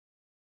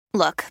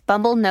Look,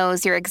 Bumble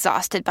knows you're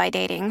exhausted by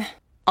dating.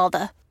 All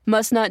the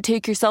must not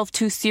take yourself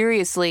too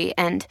seriously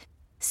and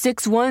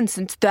 6'1"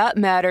 since that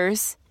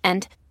matters.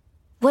 And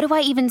what do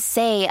I even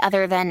say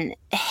other than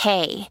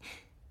hey?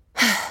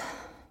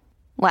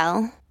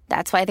 Well,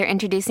 that's why they're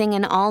introducing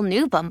an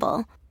all-new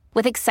Bumble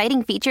with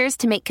exciting features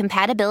to make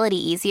compatibility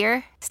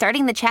easier,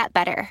 starting the chat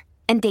better,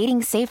 and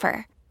dating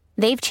safer.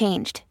 They've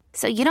changed,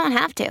 so you don't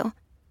have to.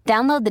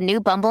 Download the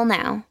new Bumble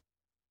now.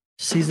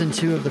 Season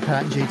 2 of the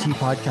Pat and JT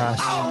podcast.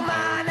 Oh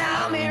man,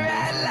 I'm here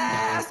at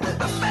last. The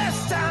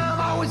best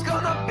time, always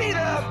gonna be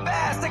the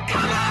best.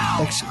 Come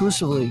on!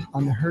 Exclusively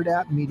on the Herd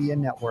App Media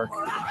Network.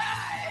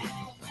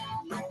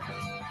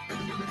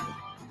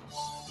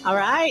 All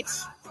right.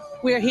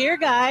 We're here,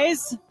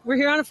 guys. We're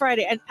here on a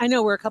Friday. And I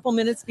know we're a couple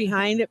minutes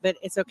behind it, but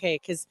it's okay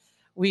because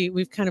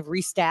we've kind of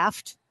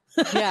restaffed.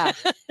 Yeah.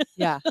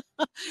 Yeah.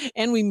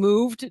 And we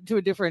moved to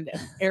a different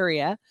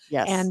area.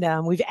 Yes.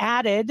 And we've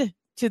added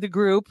to the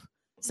group.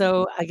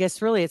 So I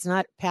guess really it's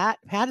not Pat.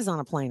 Pat is on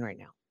a plane right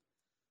now.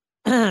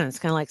 It's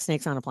kind of like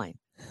snakes on a plane.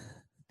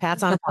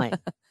 Pat's on a plane.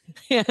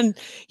 And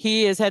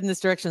he is heading this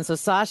direction. So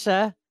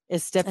Sasha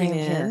is stepping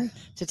in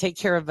to take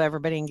care of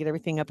everybody and get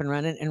everything up and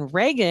running. And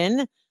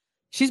Reagan,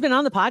 she's been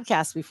on the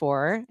podcast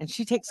before and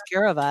she takes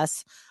care of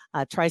us,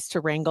 tries to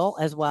wrangle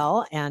as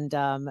well. And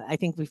I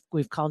think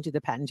we've called you the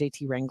Pat and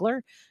JT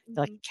Wrangler,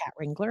 like a cat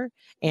wrangler.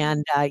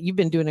 And you've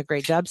been doing a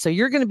great job. So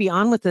you're going to be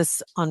on with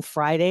us on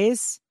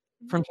Fridays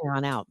from here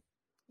on out.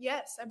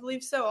 Yes, I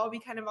believe so. I'll be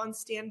kind of on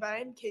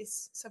standby in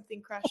case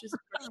something crashes.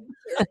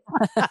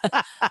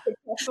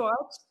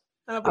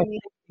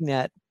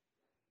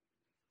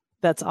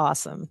 That's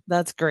awesome.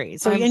 That's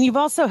great. So, and you've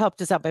also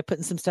helped us out by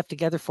putting some stuff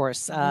together for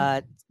us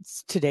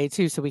today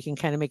too, so we can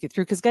kind of make it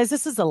through. Because guys,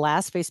 this is the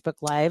last Facebook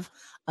Live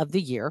of the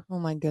year. Oh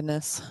my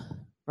goodness!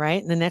 Right,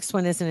 and the next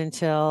one isn't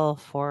until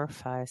the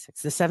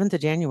 7th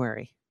of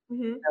January.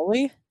 Mm-hmm.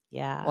 Really?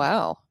 Yeah.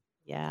 Wow.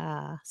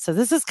 Yeah. So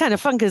this is kind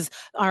of fun because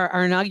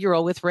our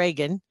inaugural with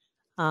Reagan,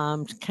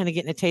 kind of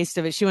getting a taste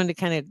of it. She wanted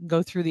to kind of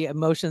go through the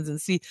emotions and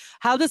see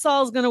how this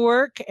all is going to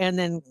work. And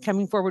then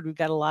coming forward, we've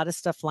got a lot of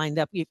stuff lined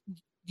up. Do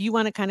you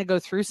want to kind of go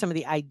through some of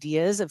the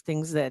ideas of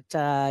things that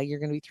you're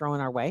going to be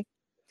throwing our way?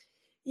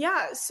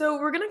 Yeah. So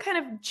we're going to kind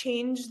of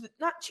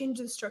not change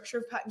the structure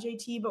of Pat and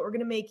JT, but we're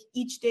going to make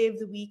each day of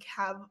the week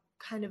have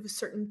kind of a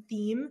certain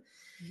theme.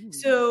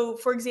 So,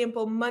 for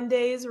example,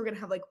 Mondays, we're going to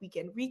have like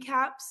weekend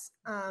recaps.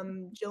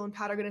 Jill and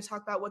Pat are going to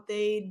talk about what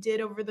they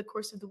did over the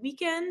course of the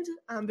weekend.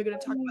 They're going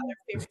to talk about their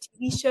favorite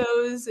TV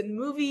shows and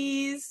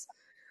movies.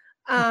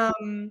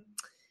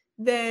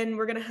 Then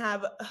we're going to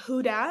have a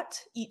Who Dat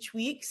each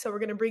week. So we're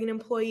going to bring an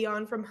employee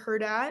on from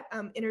Herd At,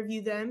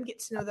 interview them, get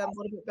to know them a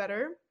little bit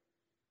better.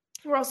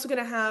 We're also going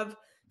to have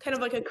kind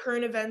of like a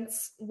current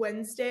events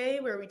Wednesday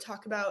where we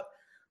talk about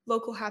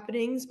local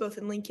happenings, both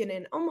in Lincoln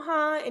and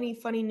Omaha, any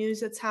funny news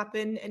that's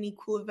happened, any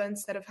cool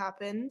events that have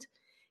happened.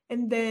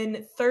 And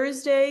then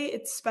Thursday,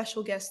 it's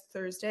Special Guest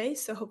Thursday.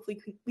 So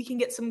hopefully we can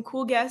get some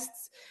cool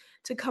guests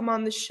to come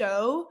on the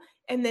show.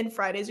 And then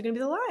Fridays are going to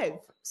be the live.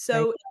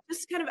 So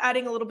just kind of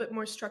adding a little bit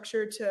more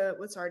structure to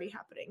what's already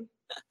happening.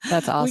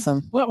 That's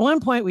awesome. At one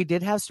point we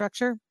did have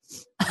structure.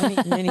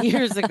 Many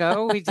years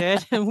ago we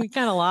did. And we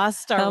kind of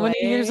lost our How many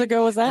years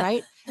ago was that?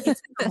 Right?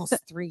 It's almost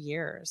 3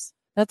 years.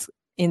 That's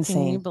insane.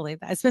 Can you believe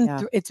that?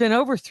 It's been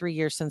over 3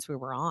 years since we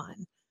were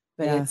on,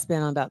 but it's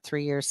been about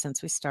 3 years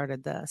since we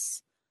started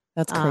this.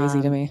 That's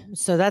crazy to me.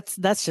 So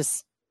that's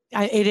just,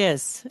 it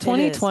is.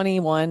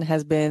 2021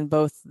 has been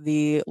both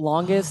the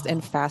longest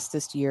and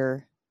fastest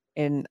year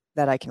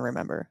that I can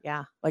remember.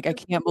 Yeah. Like I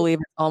can't believe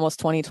it's almost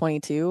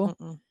 2022,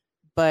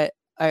 but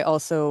I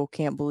also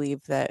can't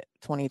believe that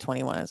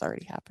 2021 has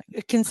already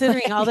happened.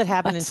 Considering all that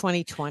happened in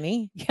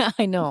 2020. Yeah,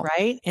 I know.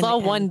 Right? It's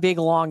all one big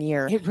long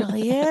year. It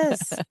really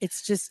is.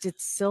 It's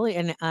silly.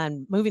 And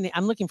I'm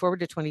looking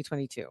forward to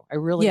 2022. I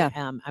really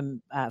am.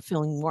 I'm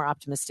feeling more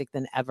optimistic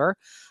than ever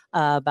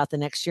about the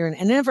next year. And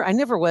I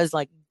never was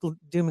like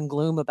doom and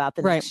gloom about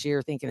the next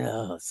year thinking,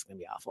 oh, it's going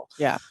to be awful.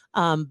 Yeah.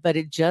 But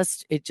it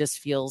just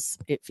feels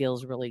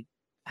really,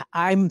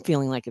 I'm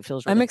feeling like it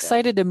feels really I'm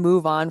excited to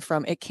move on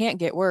from it can't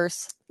get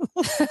worse.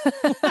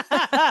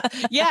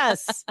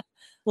 Yes.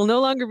 We'll no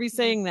longer be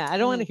saying that. I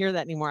don't want to hear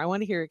that anymore. I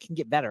want to hear it can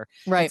get better.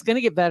 Right. It's going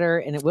to get better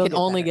and it will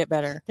get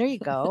better. There you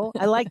go.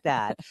 I like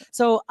that.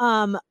 So,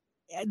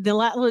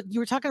 you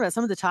were talking about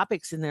some of the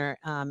topics in there,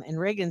 and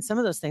Reagan, some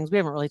of those things we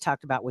haven't really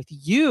talked about with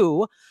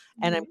you.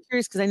 And I'm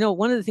curious because I know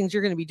one of the things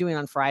you're going to be doing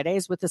on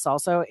Fridays with this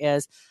also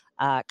is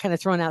kind of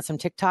throwing out some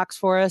TikToks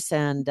for us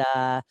and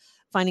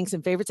finding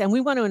some favorites. And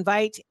we want to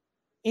invite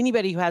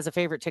anybody who has a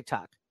favorite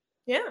TikTok.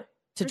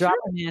 To drop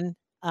them in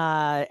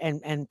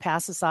and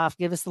pass us off,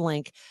 give us the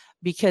link,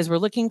 because we're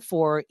looking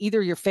for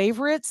either your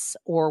favorites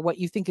or what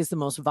you think is the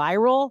most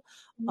viral.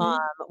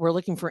 We're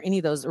looking for any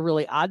of those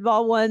really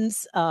oddball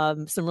ones.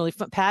 Some really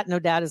fun. Pat, no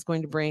doubt, is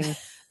going to bring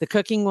the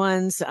cooking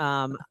ones.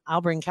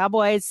 I'll bring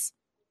cowboys.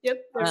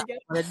 Yep. There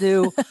we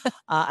go.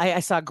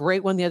 I saw a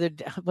great one the other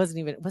day.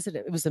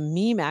 It was a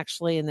meme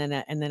actually. And then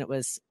it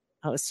was,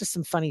 it's just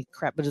some funny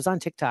crap, but it was on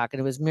TikTok and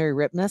it was Mary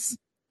Ripness.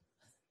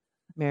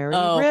 Merry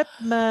Oh.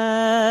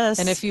 Ripmas.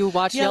 And if you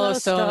watch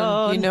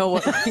Yellowstone, you know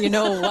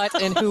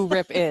what and who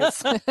Rip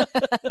is.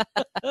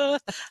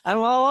 I'm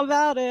all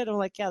about it. I'm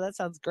like, yeah, that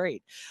sounds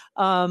great.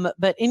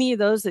 But any of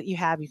those that you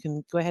have, you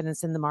can go ahead and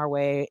send them our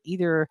way.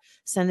 Either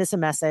send us a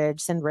message,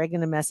 send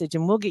Reagan a message,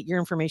 and we'll get your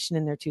information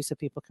in there too so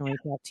people can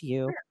reach out to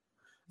you.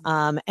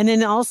 And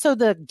then also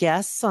the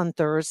guests on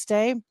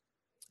Thursday,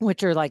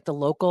 which are like the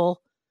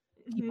local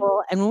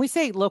people. And when we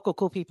say local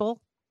cool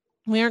people,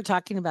 we aren't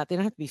talking about, they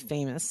don't have to be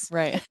famous.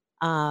 Right.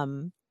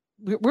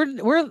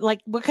 We're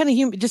like, what kind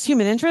of just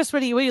human interest?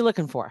 What are you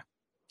looking for?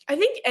 I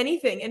think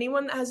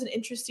anyone that has an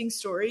interesting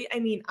story. I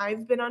mean,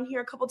 I've been on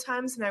here a couple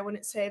times and I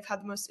wouldn't say I've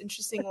had the most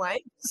interesting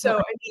life. So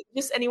I mean,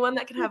 just anyone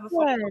that can have a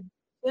fun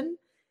conversation.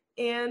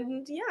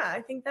 And yeah,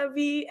 I think that would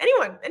be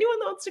anyone that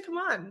wants to come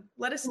on,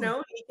 let us know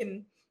and we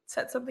can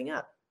set something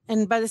up.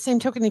 And by the same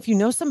token, if you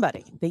know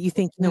somebody that you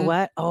think, you know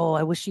what? Oh,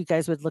 I wish you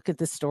guys would look at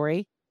this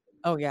story.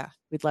 Oh yeah.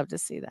 We'd love to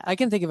see that. I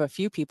can think of a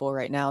few people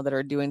right now that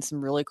are doing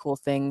some really cool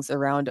things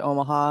around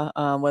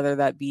Omaha, whether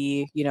that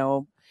be,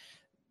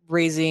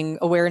 raising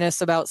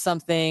awareness about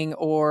something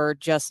or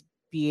just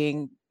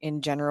being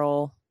in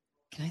general.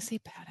 Can I say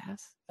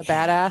badass? A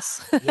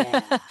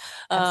badass?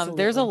 Yeah.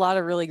 There's a lot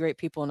of really great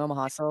people in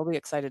Omaha, so I'll be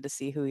excited to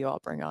see who you all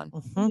bring on.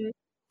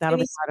 That'll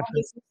be a lot of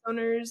business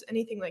owners,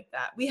 anything like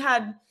that. We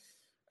had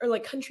or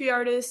like country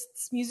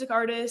artists, music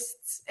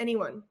artists,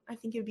 anyone. I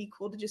think it'd be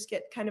cool to just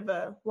get kind of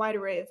a wide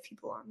array of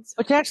people on. So.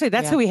 Which actually,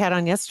 that's who we had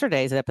on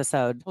yesterday's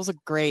episode. It was a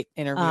great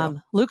interview.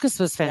 Lucas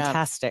was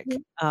fantastic.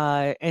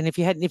 And if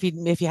you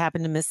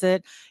happen to miss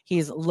it,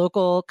 he's a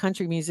local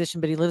country musician,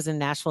 but he lives in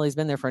Nashville. He's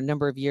been there for a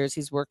number of years.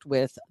 He's worked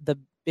with the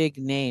big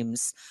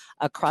names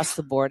across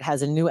the board,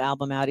 has a new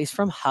album out. He's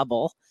from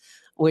Hubble,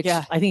 which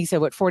I think he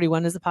said,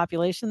 41 is the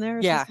population there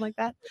or something like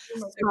that?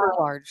 Super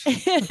large.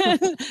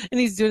 And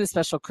he's doing a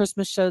special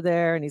Christmas show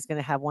there, and he's going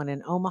to have one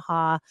in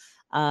Omaha.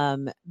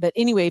 But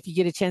anyway, if you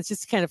get a chance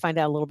just to kind of find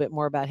out a little bit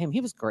more about him,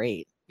 he was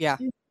great. Yeah.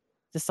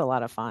 Just a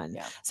lot of fun.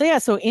 Yeah.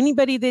 So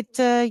anybody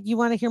that you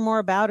want to hear more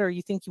about or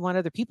you think you want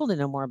other people to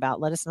know more about,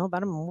 let us know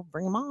about them and we'll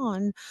bring them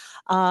on.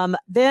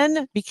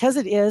 Then, because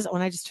it is,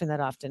 when I just turned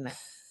that off, didn't I?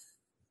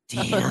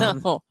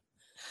 Damn. No.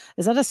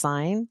 Is that a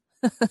sign?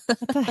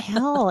 What the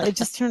hell? It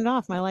just turned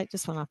off. My light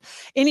just went off.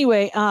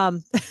 Anyway, yeah,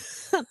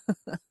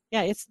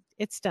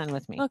 it's done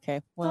with me.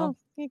 Okay. Well,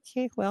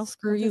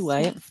 screw you,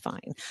 light. Fine.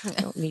 I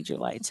Mm-hmm. don't need your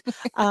light.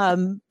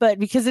 But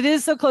because it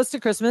is so close to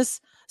Christmas,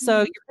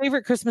 so your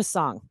favorite Christmas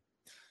song?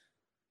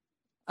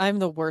 I'm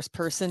the worst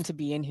person to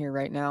be in here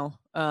right now.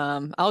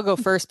 I'll go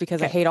first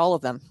because I hate all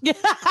of them.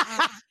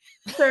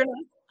 Fair enough.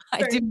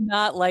 I do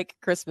not like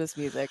Christmas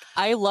music.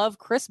 I love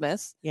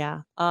Christmas.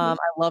 Yeah. I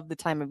love the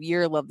time of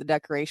year, love the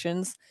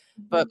decorations,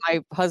 but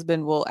my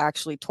husband will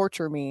actually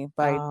torture me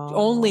by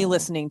only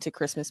listening to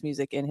Christmas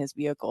music in his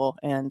vehicle.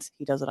 And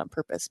he does it on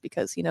purpose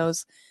because he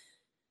knows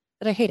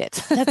that I hate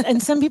it.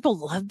 And some people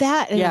love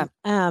that.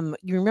 And,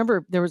 you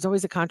remember there was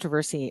always a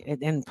controversy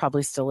and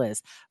probably still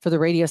is for the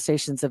radio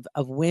stations of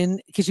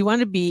when, because you want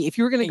to be, if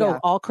you were going to go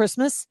all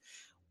Christmas,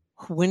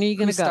 when are you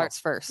going to go? Starts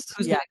first?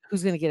 Who's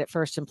going to get it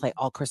first and play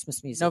all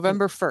Christmas music?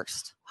 November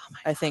 1st,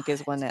 I think,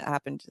 is when it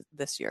happened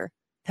this year.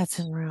 That's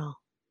unreal.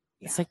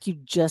 Yeah. It's like you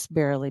just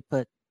barely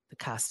put the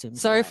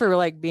costumes. Sorry for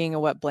like being a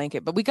wet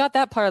blanket, but we got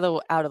that part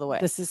out of the way.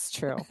 This is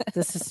true.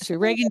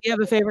 Reagan, do you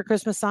have a favorite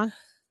Christmas song?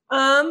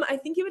 I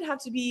think it would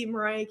have to be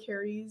Mariah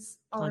Carey's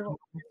 "All I Want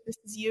for Christmas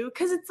Is You"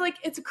 because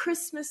it's a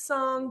Christmas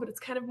song, but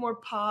it's kind of more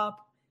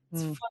pop.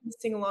 It's fun to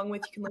sing along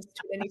with. You can listen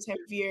to it any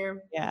time of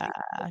year. Yeah.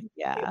 That's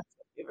my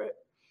favorite.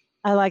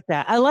 I like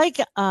that. I like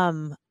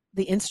the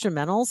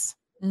instrumentals.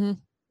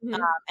 Mm-hmm.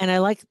 And I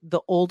like the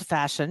old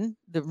fashioned,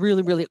 the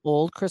really, really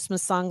old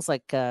Christmas songs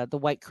like the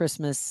White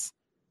Christmas.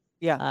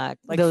 Yeah.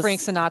 Like those,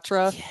 Frank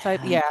Sinatra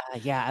type. Yeah.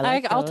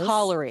 Yeah. I'll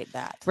tolerate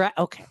that. Right.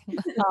 Okay.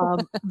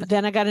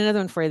 Then I got another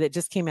one for you that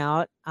just came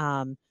out.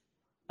 Oh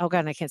God,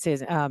 and I can't say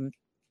his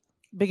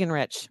Big and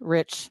Rich.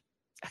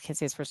 I can't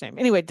say his first name.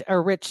 Anyway,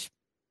 or Rich,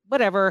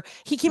 whatever.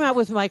 He came out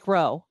with Mike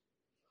Rowe.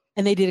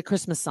 And they did a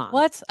Christmas song.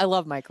 What? I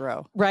love Mike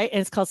Rowe. Right. And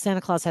it's called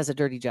Santa Claus Has a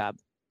Dirty Job.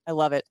 I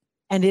love it.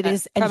 And it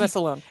is premise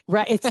alone.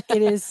 Right.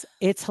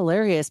 It's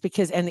hilarious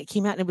because it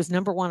came out and it was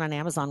 #1 on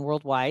Amazon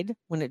worldwide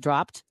when it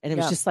dropped. And it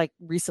was just like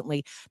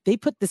recently they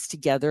put this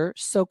together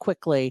so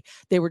quickly.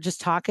 They were just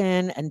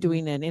talking and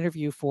doing an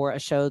interview for a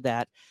show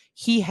that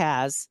he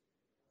has.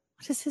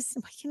 Why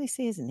can't I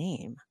say his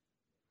name?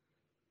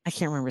 I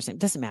can't remember his name.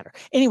 Doesn't matter.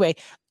 Anyway.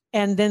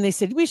 And then they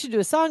said, we should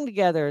do a song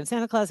together. And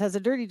Santa Claus Has a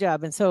Dirty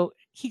Job. And so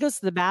he goes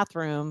to the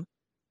bathroom,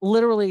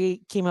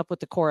 literally came up with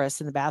the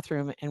chorus in the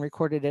bathroom and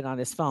recorded it on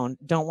his phone.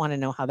 Don't want to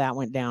know how that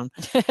went down.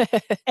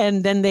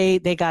 And then they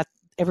got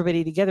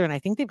everybody together. And I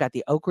think they've got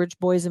the Oak Ridge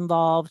Boys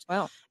involved.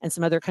 Wow. And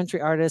some other country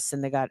artists.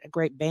 And they got a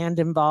great band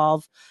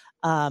involved.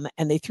 And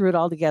they threw it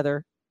all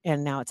together.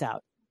 And now it's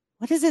out.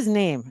 What is his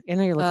name? I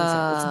know you're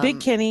looking. It's Big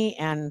Kenny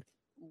and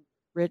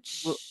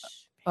Rich.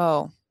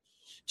 Oh.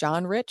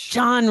 John Rich.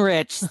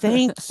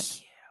 Thank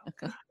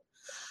you.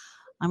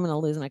 I'm going to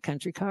lose my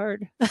country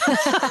card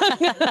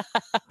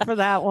for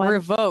that one.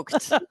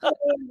 Revoked. That's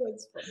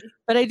funny.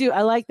 But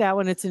I like that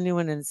one. It's a new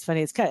one and it's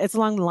funny. It's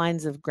along the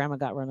lines of Grandma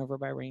got run over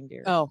by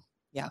reindeer. Oh,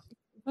 yeah.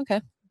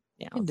 Okay.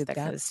 Yeah, can do that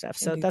that. kind of stuff.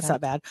 Can So do that's that.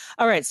 not bad.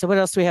 All right. So what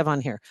else do we have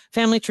on here?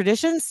 Family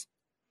traditions?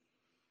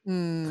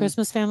 Mm,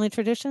 Christmas family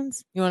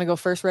traditions? You want to go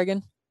first,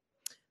 Reagan?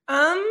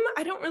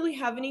 I don't really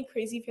have any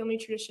crazy family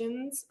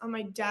traditions on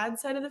my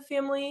dad's side of the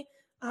family.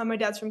 My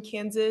dad's from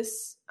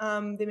Kansas.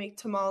 They make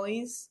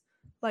tamales.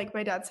 Like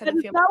my dad's side of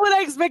the That's family. not what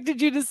I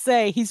expected you to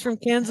say. He's from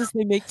Kansas.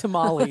 They make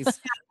tamales.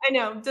 I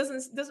know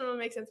doesn't really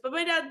make sense. But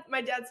my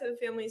dad's side of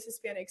the family is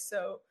Hispanic,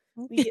 so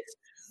we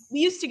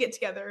used to get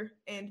together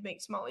and make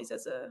tamales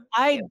as a.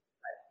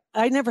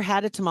 I never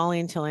had a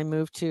tamale until I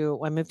moved to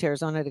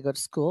Arizona to go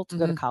to school, to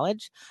go to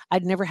college.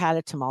 I'd never had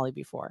a tamale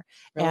before.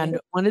 Really? And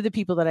one of the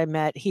people that I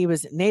met, he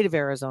was native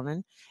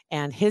Arizonan,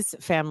 and his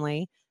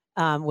family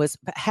was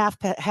half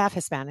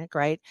Hispanic,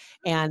 right?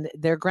 And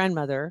their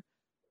grandmother,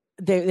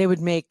 they would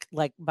make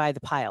like by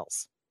the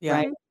piles, Yeah.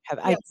 right?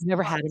 I've Yes.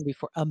 never had them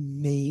before.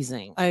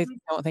 Amazing. I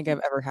don't think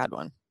I've ever had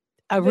one.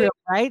 Real,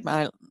 right?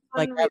 Like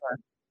Unreal. ever.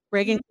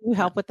 Reagan, can you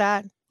help with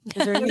that?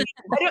 Is there any?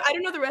 I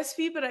don't know the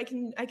recipe, but I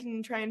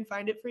can try and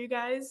find it for you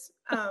guys.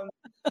 I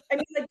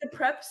mean, like the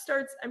prep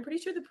starts. I'm pretty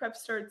sure the prep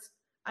starts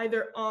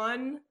either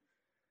on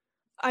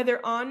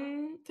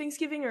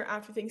Thanksgiving or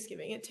after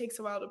Thanksgiving. It takes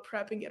a while to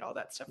prep and get all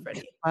that stuff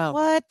ready. Wow.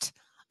 What?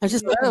 I was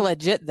just They're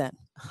legit then.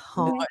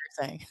 Oh. What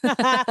you're saying.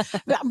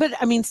 but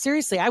I mean,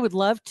 seriously, I would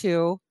love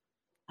to.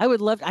 I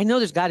know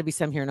there's got to be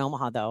some here in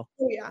Omaha, though.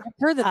 Oh yeah. I've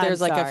heard that I'm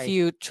there's like sorry. a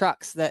few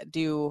trucks that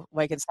do,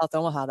 like in South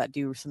Omaha, that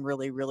do some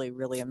really, really,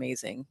 really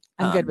amazing.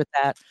 I'm good with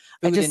that.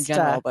 food in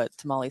general, but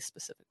tamales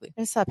specifically.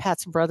 I saw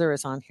Pat's brother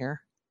is on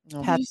here.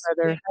 Oh, Pat's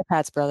brother. Hi,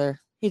 Pat's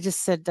brother. He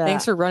just said,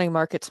 Thanks for running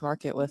Market to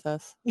Market with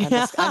us. I'm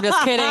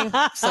just kidding.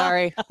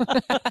 Sorry.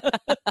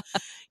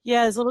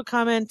 Yeah, his little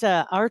comment.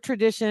 Our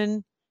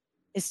tradition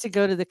is to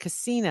go to the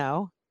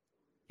casino.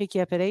 Pick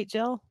you up at 8,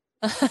 Jill.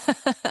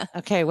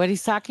 Okay, what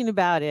he's talking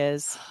about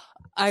is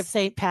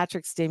St.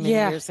 Patrick's Day many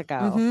years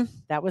ago. Mhm.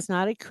 That was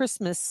not a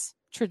Christmas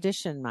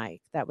tradition,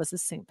 Mike. That was a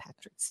St.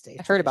 Patrick's Day.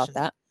 I heard about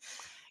tradition. that.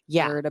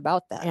 Yeah. Heard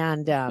about that.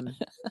 And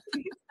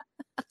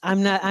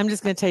I'm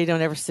just going to tell you,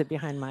 don't ever sit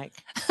behind Mike.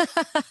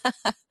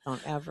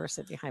 Don't ever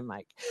sit behind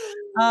Mike.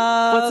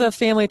 What's a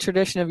family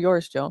tradition of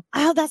yours, Joe?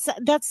 Oh,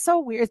 that's so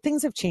weird.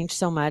 Things have changed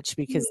so much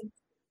because,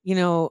 you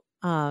know,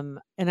 and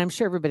I'm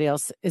sure everybody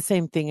else, the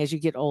same thing as you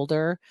get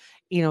older,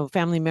 you know,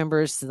 family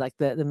members like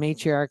the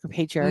matriarch or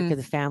patriarch of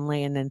the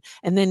family. And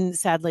then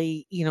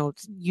sadly, you know,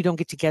 you don't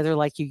get together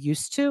like you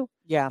used to.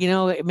 Yeah. You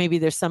know, maybe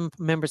there's some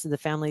members of the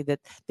family that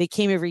they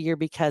came every year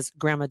because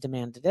grandma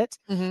demanded it.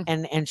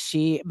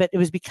 Mhm. But it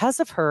was because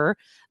of her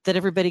that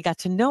everybody got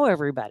to know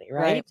everybody.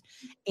 Right.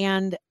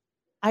 And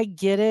I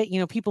get it. You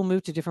know, people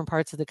move to different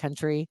parts of the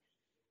country.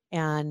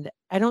 And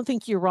I don't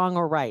think you're wrong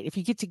or right. If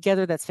you get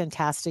together, that's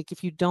fantastic.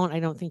 If you don't, I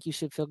don't think you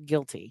should feel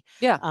guilty.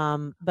 Yeah.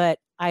 But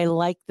I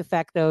like the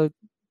fact, though,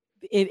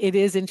 it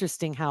is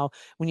interesting how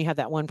when you have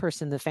that one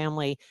person in the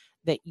family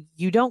that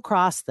you don't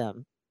cross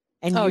them,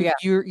 and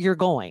you're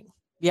going.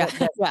 Yeah.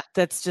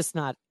 That's just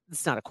not.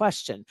 It's not a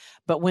question.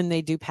 But when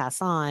they do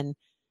pass on,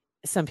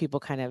 some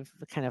people kind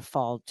of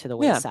fall to the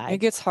wayside. It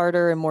gets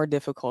harder and more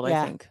difficult,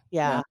 I think.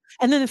 Yeah.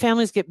 And then the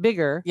families get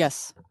bigger.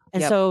 Yes.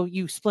 And so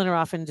you splinter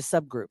off into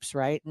subgroups,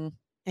 right?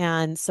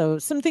 And so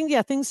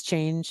things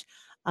change.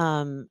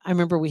 I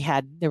remember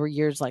there were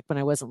years like when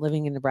I wasn't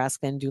living in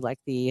Nebraska and do like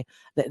they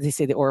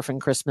say the orphan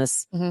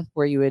Christmas,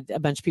 where you had a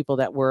bunch of people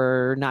that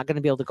were not going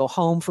to be able to go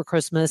home for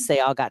Christmas.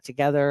 They all got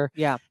together.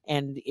 Yeah.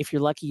 And if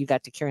you're lucky, you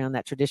got to carry on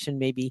that tradition.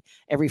 Maybe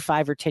every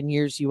 5 or 10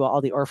 years,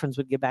 all the orphans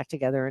would get back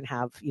together and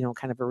have, you know,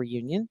 kind of a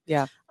reunion.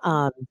 Yeah.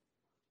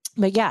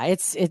 But yeah,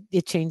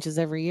 it changes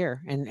every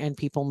year, and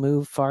people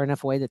move far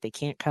enough away that they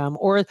can't come,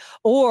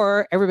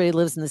 or everybody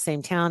lives in the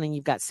same town, and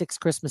you've got 6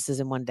 Christmases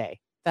in one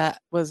day.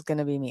 That was going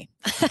to be me.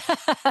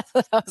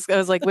 I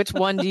was like, which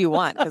one do you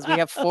want? Because we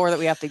have 4 that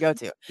we have to go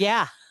to.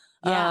 Yeah.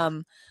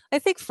 I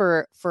think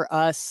for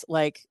us,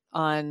 like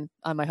on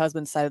my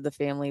husband's side of the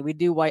family, we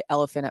do white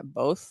elephant at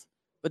both,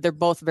 but they're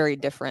both very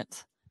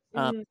different.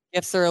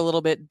 Gifts are a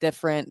little bit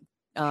different.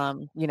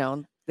 You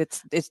know,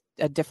 it's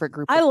a different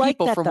group of like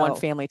people that, from though. one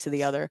family to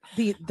the other.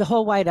 The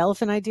whole white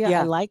elephant idea,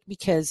 Yeah. I like,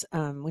 because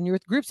when you're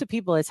with groups of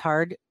people, it's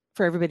hard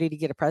for everybody to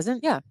get a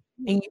present. Yeah.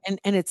 And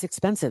it's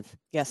expensive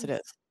Yes, it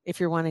is. if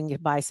you're wanting to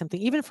buy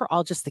something, even for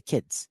all just the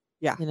kids.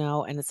 Yeah. You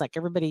know, and it's like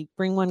everybody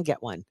bring one,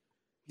 get one.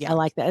 Yeah. I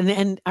like that.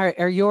 And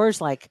are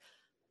yours like,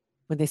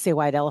 when they say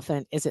white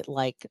elephant, is it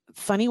like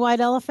funny white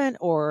elephant,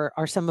 or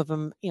are some of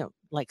them, you know,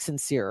 like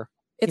sincere?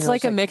 It's You know,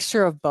 like a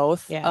mixture of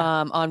both. Yeah.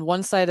 On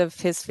one side of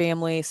his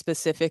family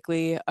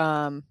specifically,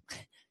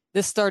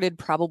 this started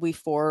probably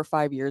 4 or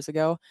 5 years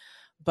ago,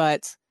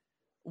 but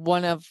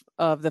one of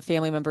the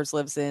family members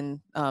lives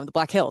in the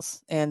Black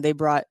Hills, and they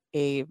brought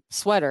a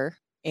sweater,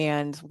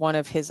 and one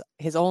of his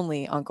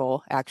only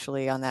uncle,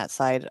 actually on that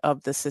side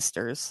of the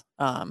sisters,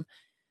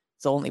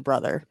 his only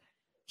brother,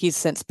 he's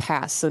since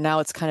passed. So now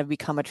it's kind of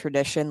become a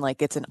tradition.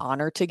 Like it's an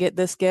honor to get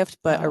this gift.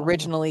 But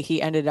originally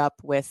he ended up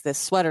with this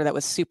sweater that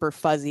was super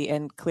fuzzy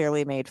and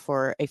clearly made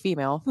for a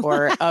female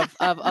or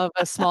of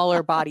a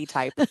smaller body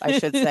type, I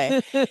should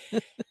say.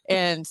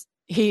 And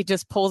he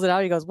just pulls it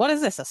out. He goes, "What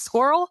is this? A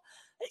squirrel?"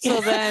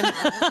 So then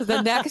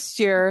the next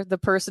year, the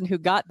person who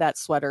got that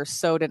sweater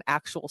sewed an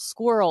actual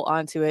squirrel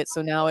onto it.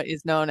 So now it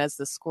is known as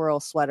the squirrel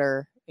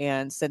sweater.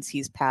 And since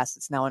he's passed,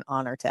 it's now an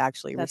honor to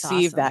actually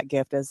receive that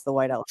gift as the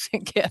white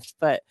elephant gift.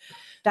 But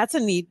that's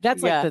like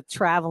the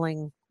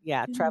traveling.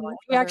 Yeah. Traveling.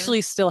 We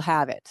actually still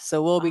have it.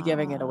 So we'll be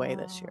giving it away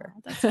this year.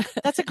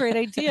 That's a great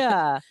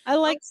idea. I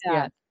like that.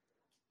 Yeah.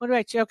 What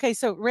about you? Okay.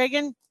 So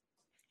Reagan,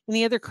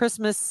 any other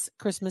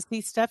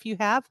Christmassy stuff you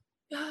have?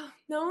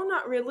 No,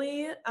 not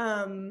really.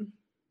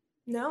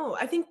 No,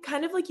 I think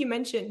kind of like you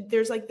mentioned,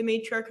 there's like the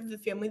matriarch of the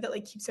family that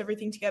like keeps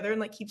everything together and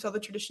like keeps all the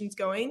traditions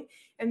going.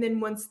 And then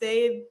once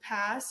they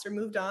passed or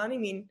moved on, I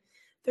mean,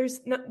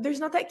 there's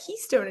not that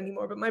keystone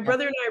anymore. But my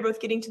brother and I are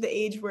both getting to the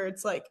age where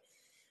it's like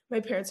my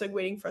parents are like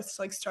waiting for us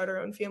to like start our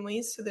own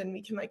families, so then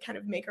we can like kind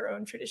of make our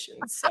own traditions.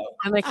 So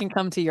and they can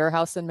come to your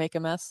house and make a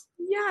mess.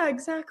 Yeah,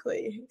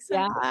 exactly.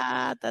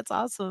 Yeah, that's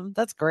awesome.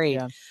 That's great.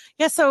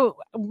 Yeah. So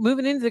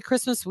moving into the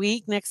Christmas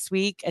week next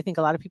week, I think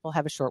a lot of people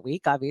have a short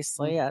week.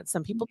 Obviously,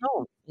 some people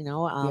don't.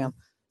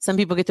 Some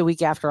people get the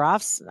week after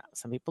off.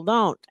 Some people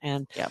don't.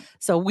 And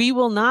so we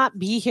will not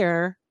be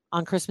here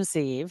on Christmas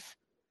Eve,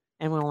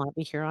 and we will not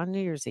be here on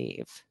New Year's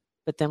Eve.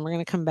 But then we're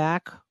going to come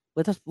back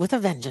with a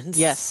vengeance.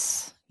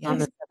 Yes. On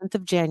the 7th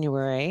of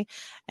January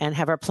and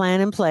have our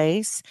plan in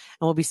place.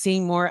 And we'll be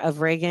seeing more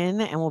of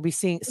Reagan, and we'll be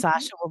seeing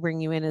Sasha will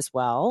bring you in as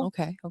well.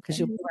 Okay. Because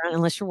you'll be around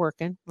unless you're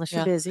working, unless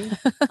you're busy.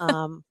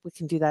 We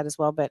can do that as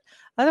well. But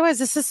otherwise,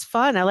 this is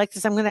fun. I like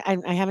this.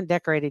 I haven't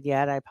decorated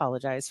yet. I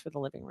apologize for the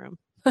living room.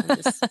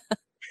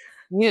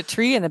 You need a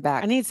tree in the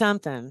back. I need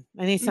something.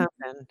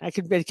 I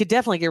could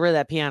definitely get rid of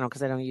that piano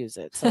because I don't use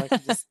it. So I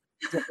could just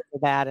get rid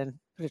of that and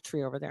put a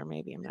tree over there.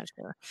 Maybe, I'm not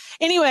sure.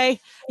 Anyway,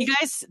 you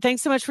guys,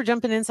 thanks so much for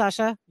jumping in,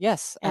 Sasha.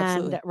 Yes,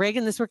 absolutely. And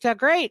Reagan, this worked out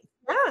great.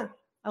 Yeah.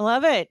 I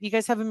love it. You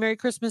guys have a Merry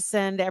Christmas,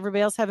 and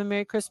everybody else have a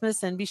Merry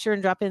Christmas, and be sure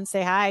and drop in and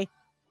say hi.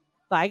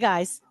 Bye,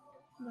 guys.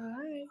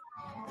 Bye.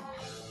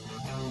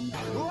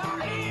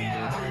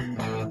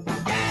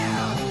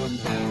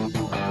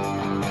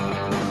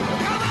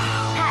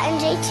 Pat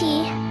and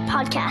JT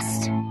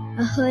Podcast,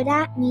 a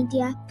Huda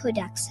Media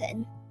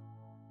Production.